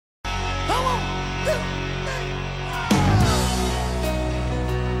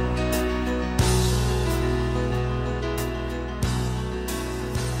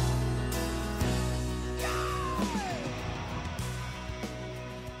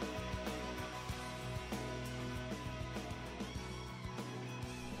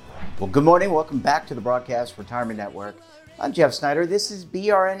Well, good morning. Welcome back to the Broadcast Retirement Network. I'm Jeff Snyder. This is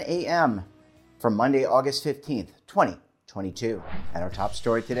BRN AM for Monday, August 15th, 2022. And our top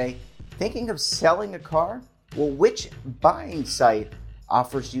story today, thinking of selling a car? Well, which buying site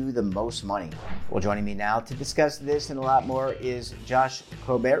offers you the most money? Well, joining me now to discuss this and a lot more is Josh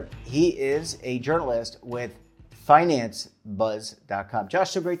Colbert. He is a journalist with FinanceBuzz.com.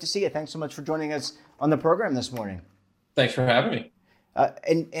 Josh, so great to see you. Thanks so much for joining us on the program this morning. Thanks for having me.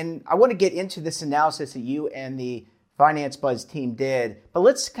 And I want to get into this analysis that you and the Finance Buzz team did, but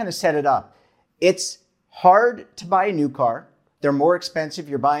let's kind of set it up. It's hard to buy a new car. They're more expensive.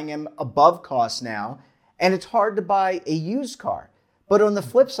 You're buying them above cost now. And it's hard to buy a used car. But on the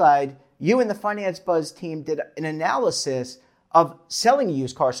flip side, you and the Finance Buzz team did an analysis of selling a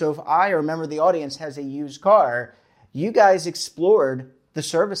used car. So if I, or a member of the audience, has a used car, you guys explored the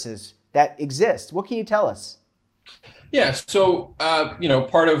services that exist. What can you tell us? Yeah, so,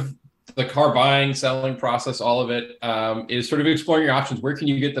 part of the car buying, selling process, all of it is sort of exploring your options. Where can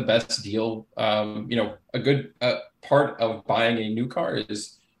you get the best deal? A good part of buying a new car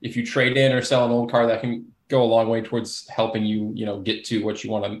is if you trade in or sell an old car, that can go a long way towards helping you, get to what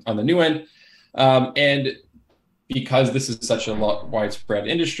you want on the new end. And because this is such a widespread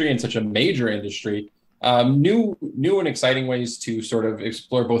industry and such a major industry, new and exciting ways to sort of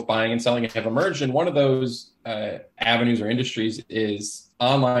explore both buying and selling have emerged. And one of those avenues or industries is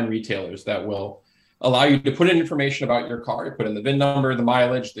online retailers that will allow you to put in information about your car. You put in the VIN number, the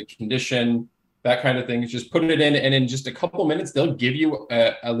mileage, the condition, that kind of thing. Just put it in, and in just a couple minutes, they'll give you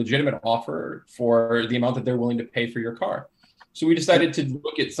a legitimate offer for the amount that they're willing to pay for your car. So we decided to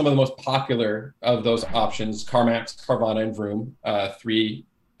look at some of the most popular of those options: CarMax, Carvana, and Vroom, three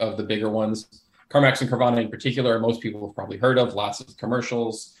of the bigger ones. CarMax and Carvana in particular, most people have probably heard of, lots of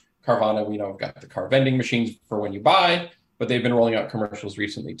commercials. Carvana, we know, have got the car vending machines for when you buy, but they've been rolling out commercials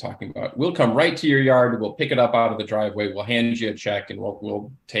recently talking about, we'll come right to your yard, we'll pick it up out of the driveway, we'll hand you a check, and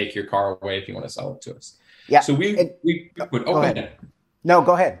we'll take your car away if you want to sell it to us. Yeah. So we put, go ahead. No,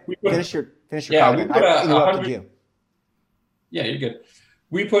 go ahead. Finish your comment. I interrupted you. Yeah, you're good.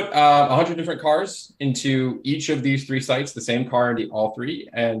 We put 100 different cars into each of these three sites, the same car into all three,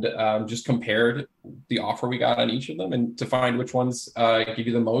 and just compared the offer we got on each of them and to find which ones give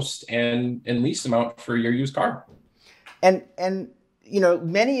you the most and least amount for your used car. And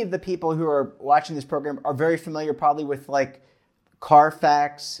many of the people who are watching this program are very familiar probably with like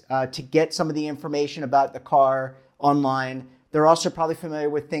Carfax to get some of the information about the car online. They're also probably familiar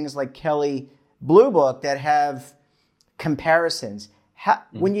with things like Kelley Blue Book that have comparisons.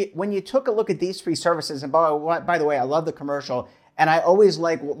 When you took a look at these three services, and by the way, I love the commercial, and I always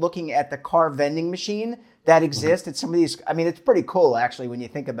like looking at the car vending machine that exists at some of these. I mean, it's pretty cool actually when you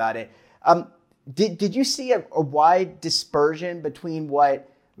think about it. Did you see a wide dispersion between what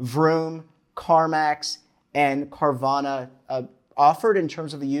Vroom, CarMax, and Carvana offered in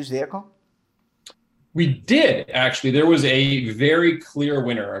terms of a used vehicle? We did, actually. There was a very clear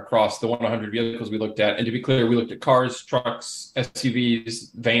winner across the 100 vehicles we looked at. And to be clear, we looked at cars, trucks,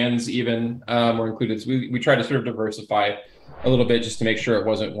 SUVs, vans even were included. So we tried to sort of diversify a little bit just to make sure it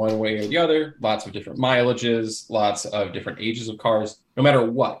wasn't one way or the other. Lots of different mileages, lots of different ages of cars. No matter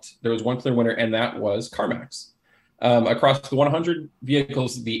what, there was one clear winner, and that was CarMax. Across the 100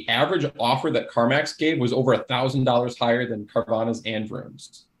 vehicles, the average offer that CarMax gave was over $1,000 higher than Carvana's and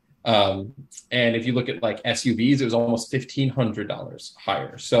Vroom's. And if you look at like SUVs, it was almost $1,500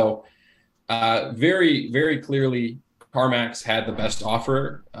 higher. So very, very clearly, CarMax had the best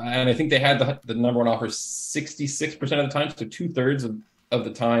offer. And I think they had the number one offer 66% of the time. So 2/3 of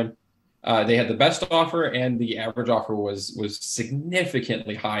the time, they had the best offer, and the average offer was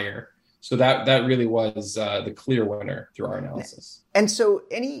significantly higher. So that really was the clear winner through our analysis. And so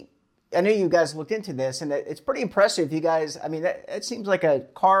I know you guys looked into this, and it's pretty impressive. You guys, I mean, it seems like a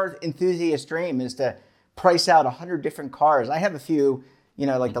car enthusiast dream is to price out 100 different cars. I have a few,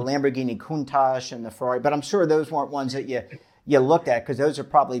 like the Lamborghini Countach and the Ferrari, but I'm sure those weren't ones that you looked at because those are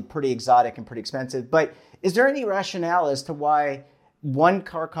probably pretty exotic and pretty expensive. But is there any rationale as to why one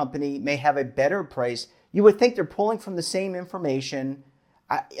car company may have a better price? You would think they're pulling from the same information.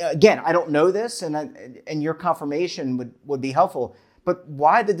 Again, I don't know this, and your confirmation would be helpful. But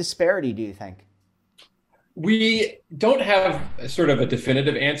why the disparity, do you think? We don't have sort of a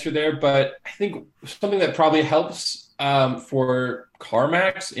definitive answer there, but I think something that probably helps for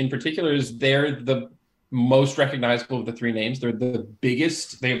CarMax in particular is they're the most recognizable of the three names. They're the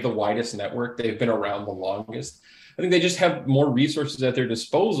biggest. They have the widest network. They've been around the longest. I think they just have more resources at their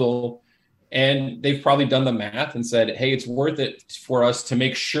disposal. And they've probably done the math and said, hey, it's worth it for us to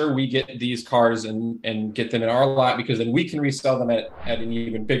make sure we get these cars and get them in our lot, because then we can resell them at an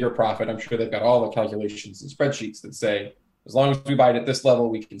even bigger profit. I'm sure they've got all the calculations and spreadsheets that say, as long as we buy it at this level,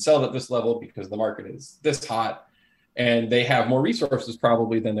 we can sell it at this level because the market is this hot. And they have more resources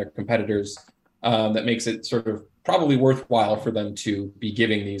probably than their competitors. That makes it sort of probably worthwhile for them to be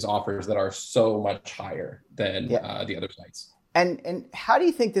giving these offers that are so much higher than the other sites. And how do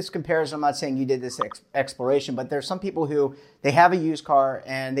you think this compares? I'm not saying you did this exploration, but there's some people who they have a used car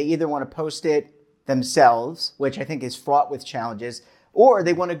and they either want to post it themselves, which I think is fraught with challenges, or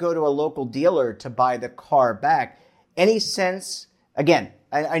they want to go to a local dealer to buy the car back. Any sense, again,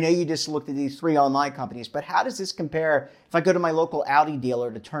 I know you just looked at these three online companies, but how does this compare if I go to my local Audi dealer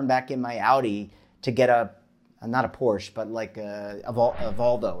to turn back in my Audi to get not a Porsche, but like a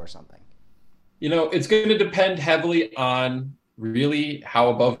Volvo or something? It's going to depend heavily on really how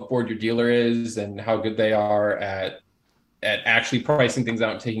above board your dealer is and how good they are at actually pricing things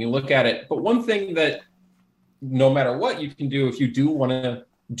out and taking a look at it. But one thing that no matter what you can do, if you do want to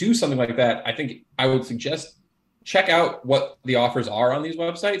do something like that, I think I would suggest check out what the offers are on these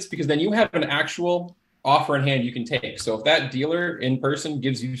websites, because then you have an actual offer in hand you can take. So if that dealer in person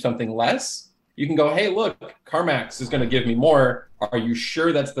gives you something less, you can go, hey, look, CarMax is going to give me more. Are you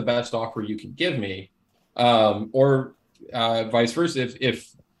sure that's the best offer you can give me? Or vice versa.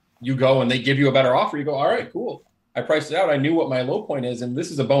 If you go and they give you a better offer, you go, all right, cool. I priced it out. I knew what my low point is, and this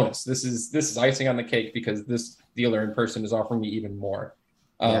is a bonus. This is icing on the cake because this dealer in person is offering me even more.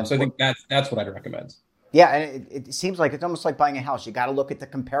 So I think that's what I'd recommend. Yeah, and it seems like it's almost like buying a house. You got to look at the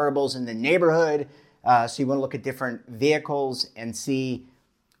comparables in the neighborhood. So you want to look at different vehicles and see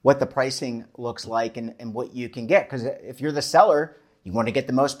what the pricing looks like and what you can get. Because if you're the seller, you want to get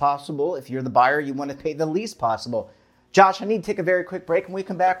the most possible. If you're the buyer, you want to pay the least possible. Josh, I need to take a very quick break. When we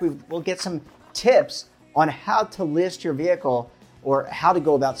come back, we'll get some tips on how to list your vehicle or how to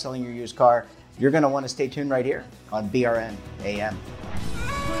go about selling your used car. You're going to want to stay tuned right here on BRN AM.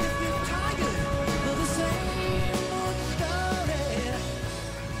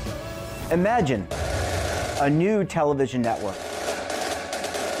 Imagine a new television network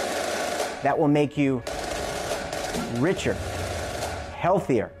that will make you richer,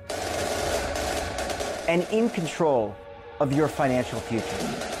 healthier, and in control of your financial future.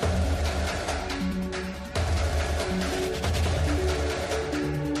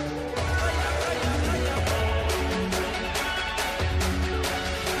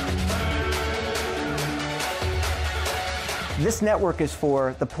 This network is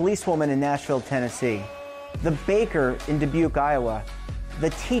for the policewoman in Nashville, Tennessee, the baker in Dubuque, Iowa, the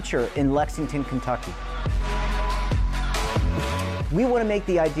teacher in Lexington, Kentucky. We want to make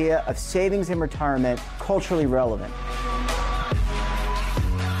the idea of savings and retirement culturally relevant.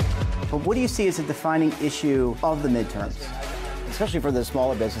 But what do you see as a defining issue of the midterms, especially for the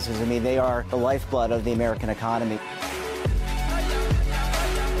smaller businesses? I mean, they are the lifeblood of the American economy.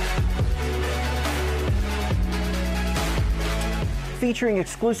 Featuring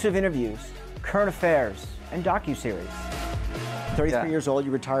exclusive interviews, current affairs, and docuseries. 33 years old,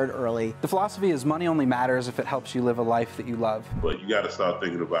 you retired early. The philosophy is money only matters if it helps you live a life that you love. But you got to start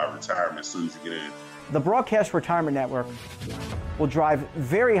thinking about retirement as soon as you get in. The Broadcast Retirement Network will drive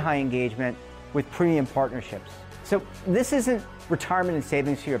very high engagement with premium partnerships. So this isn't retirement and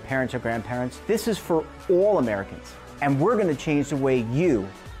savings for your parents or grandparents. This is for all Americans. And we're going to change the way you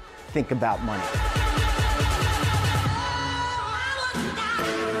think about money.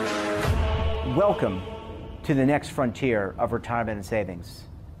 Welcome to the next frontier of retirement and savings.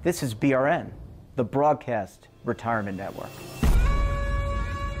 This is BRN, the Broadcast Retirement Network.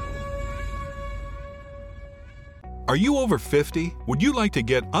 Are you over 50? Would you like to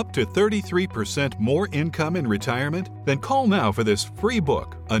get up to 33% more income in retirement? Then call now for this free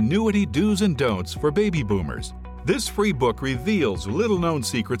book, Annuity Do's and Don'ts for Baby Boomers. This free book reveals little-known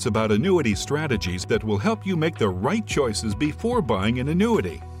secrets about annuity strategies that will help you make the right choices before buying an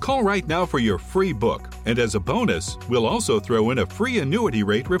annuity. Call right now for your free book, and as a bonus, we'll also throw in a free annuity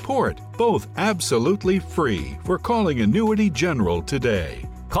rate report, both absolutely free for calling Annuity General today.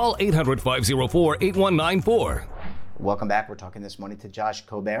 Call 800-504-8194. Welcome back. We're talking this morning to Josh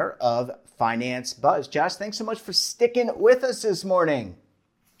Colbert of Finance Buzz. Josh, thanks so much for sticking with us this morning.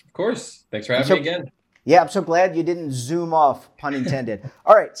 Of course. Thanks for having me again. Yeah, I'm so glad you didn't zoom off, pun intended.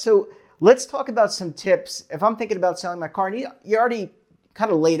 All right, so let's talk about some tips. If I'm thinking about selling my car, and you already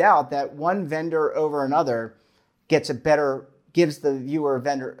kind of laid out that one vendor over another gives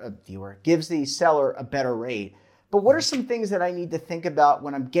the seller a better rate. But what are some things that I need to think about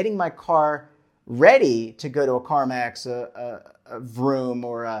when I'm getting my car ready to go to a CarMax, a Vroom,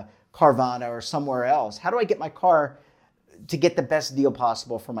 or a Carvana, or somewhere else? How do I get my car to get the best deal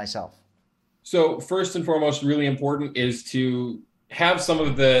possible for myself? So first and foremost, really important is to have some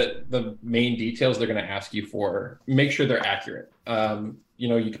of the main details they're going to ask you for. Make sure they're accurate.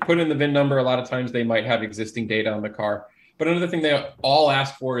 You can put in the VIN number. A lot of times they might have existing data on the car. But another thing they all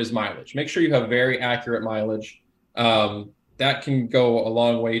ask for is mileage. Make sure you have very accurate mileage. That can go a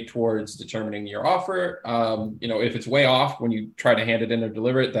long way towards determining your offer. If it's way off when you try to hand it in or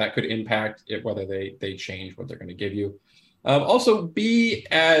deliver it, that could impact it, whether they change what they're going to give you. Also, be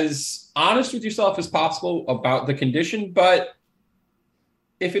as honest with yourself as possible about the condition. But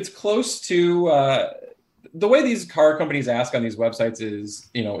if it's close to the way these car companies ask on these websites is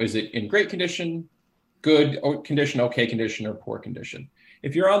it in great condition, good condition, okay condition, or poor condition?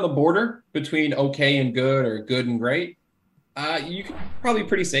 If you're on the border between okay and good, or good and great, you can probably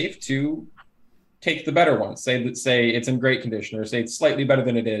pretty safe to take the better one. Say it's in great condition, or say it's slightly better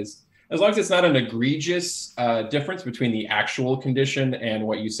than it is. As long as it's not an egregious difference between the actual condition and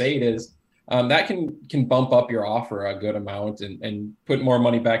what you say it is, that can bump up your offer a good amount and put more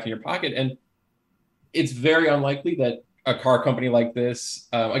money back in your pocket. And it's very unlikely that a car company like this,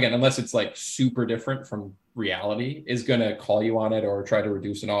 again, unless it's like super different from reality, is going to call you on it or try to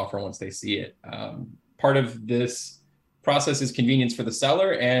reduce an offer once they see it. Part of this process is convenience for the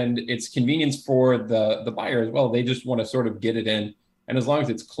seller, and it's convenience for the buyer as well. They just want to sort of get it in. And as long as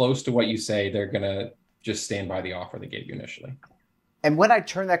it's close to what you say, they're going to just stand by the offer they gave you initially. And when I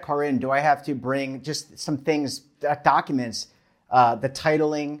turn that car in, do I have to bring just some things, documents, the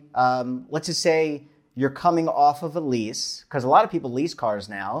titling? Let's just say you're coming off of a lease, because a lot of people lease cars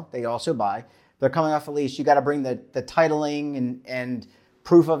now. They also buy. They're coming off a lease. You got to bring the titling and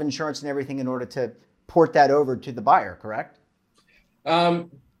proof of insurance and everything in order to port that over to the buyer, correct?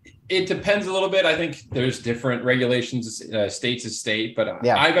 It depends a little bit. I think there's different regulations, state to state, but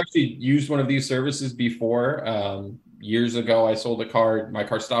yeah. I've actually used one of these services before. Years ago, I sold a car. My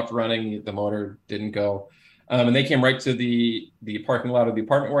car stopped running. The motor didn't go. And they came right to the parking lot of the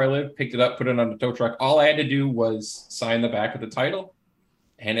apartment where I live, picked it up, put it on the tow truck. All I had to do was sign the back of the title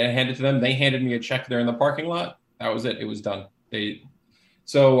and hand it to them. They handed me a check there in the parking lot. That was it. It was done. Make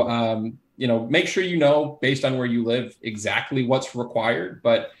sure based on where you live exactly what's required.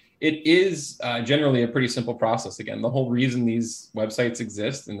 But it is generally a pretty simple process. Again, the whole reason these websites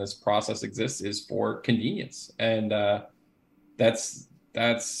exist and this process exists is for convenience. And that's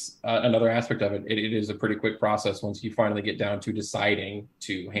another aspect of it. It is a pretty quick process once you finally get down to deciding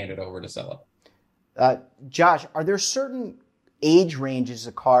to hand it over to sell it. Josh, are there certain age ranges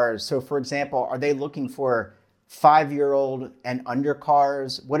of cars? So, for example, are they looking for 5-year-old and under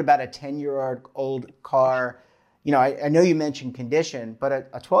cars? What about a 10-year-old car? I know you mentioned condition, but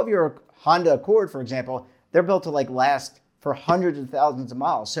a 12-year Honda Accord, for example, they're built to last for hundreds of thousands of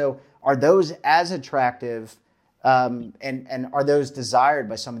miles. So are those as attractive and are those desired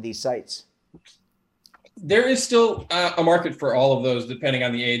by some of these sites? There is still a market for all of those depending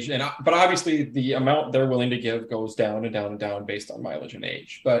on the age. But obviously the amount they're willing to give goes down and down and down based on mileage and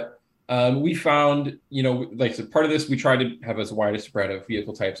age. But we found, part of this, we tried to have as wide a spread of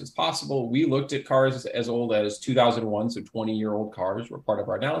vehicle types as possible. We looked at cars as old as 2001, so 20-year-old cars were part of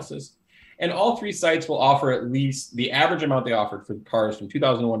our analysis. And all three sites will offer at least the average amount they offered for cars from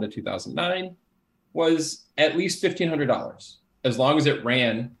 2001 to 2009 was at least $1,500. As long as it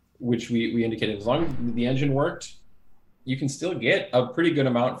ran, which we indicated, as long as the engine worked, you can still get a pretty good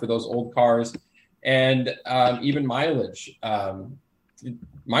amount for those old cars. And even mileage.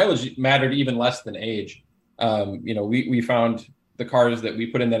 Mileage mattered even less than age. We found the cars that we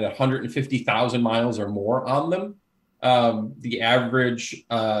put in that 150,000 miles or more on them. The average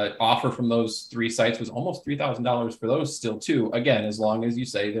offer from those three sites was almost $3,000 for those still too. Again, as long as you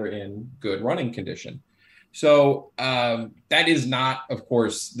say they're in good running condition. So that is not, of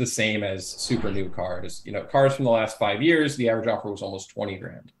course, the same as super new cars. Cars from the last 5 years, the average offer was almost 20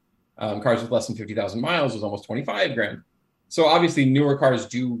 grand. Cars with less than 50,000 miles was almost 25 grand. So obviously newer cars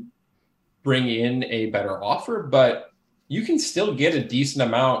do bring in a better offer, but you can still get a decent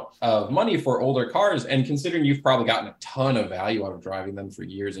amount of money for older cars. And considering you've probably gotten a ton of value out of driving them for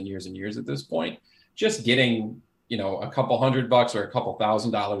years and years and years at this point, just getting, a couple $100 or a couple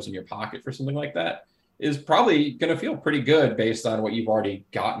 $1,000 in your pocket for something like that is probably going to feel pretty good based on what you've already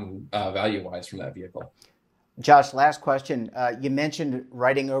gotten value-wise from that vehicle. Josh, last question. You mentioned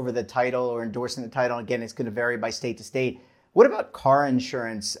writing over the title or endorsing the title. Again, it's going to vary by state to state. What about car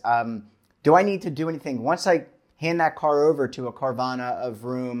insurance? Do I need to do anything once I hand that car over to a Carvana, a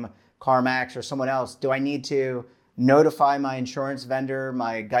Vroom, CarMax, or someone else, do I need to notify my insurance vendor,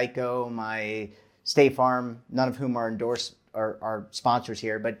 my Geico, my State Farm, none of whom are endorsed or are sponsors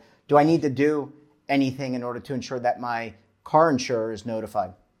here, but do I need to do anything in order to ensure that my car insurer is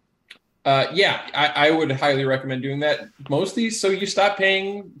notified? Yeah, I would highly recommend doing that. Mostly so you stop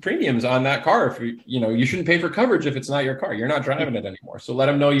paying premiums on that car. If you shouldn't pay for coverage if it's not your car. You're not driving it anymore. So let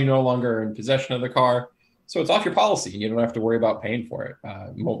them know you no longer are in possession of the car. So it's off your policy. You don't have to worry about paying for it.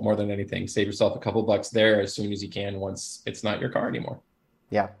 More than anything, save yourself a couple bucks there as soon as you can once it's not your car anymore.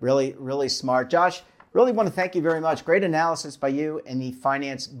 Yeah, really, really smart. Josh, really want to thank you very much. Great analysis by you and the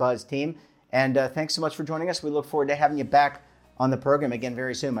Finance Buzz team. And thanks so much for joining us. We look forward to having you back on the program again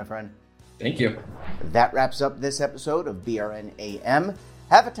very soon, my friend. Thank you. That wraps up this episode of BRN AM.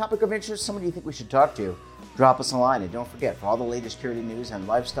 Have a topic of interest, someone you think we should talk to? Drop us a line. And don't forget, for all the latest security news and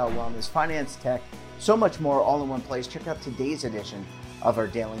lifestyle wellness, finance, tech, so much more all in one place, check out today's edition of our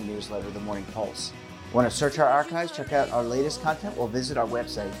daily newsletter, The Morning Pulse. Want to search our archives, check out our latest content, or visit our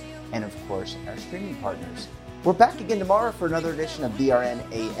website, and of course, our streaming partners. We're back again tomorrow for another edition of BRN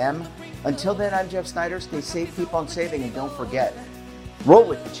AM. Until then, I'm Jeff Snyder. Stay safe, keep on saving, and don't forget, roll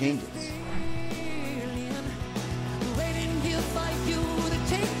with the changes.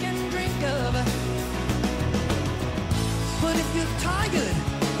 But if you're tired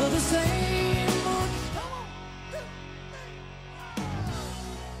of the same old...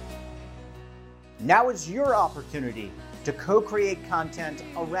 Now is your opportunity to co-create content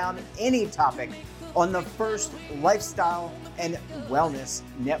around any topic on the first lifestyle and wellness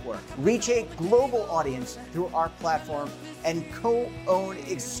network. Reach a global audience through our platform and co-own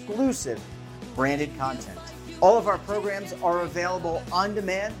exclusive branded content. All of our programs are available on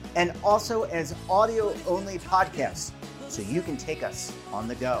demand and also as audio-only podcasts, so you can take us on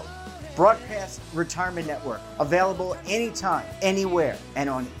the go. Broadcast Retirement Network, available anytime, anywhere, and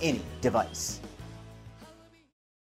on any device.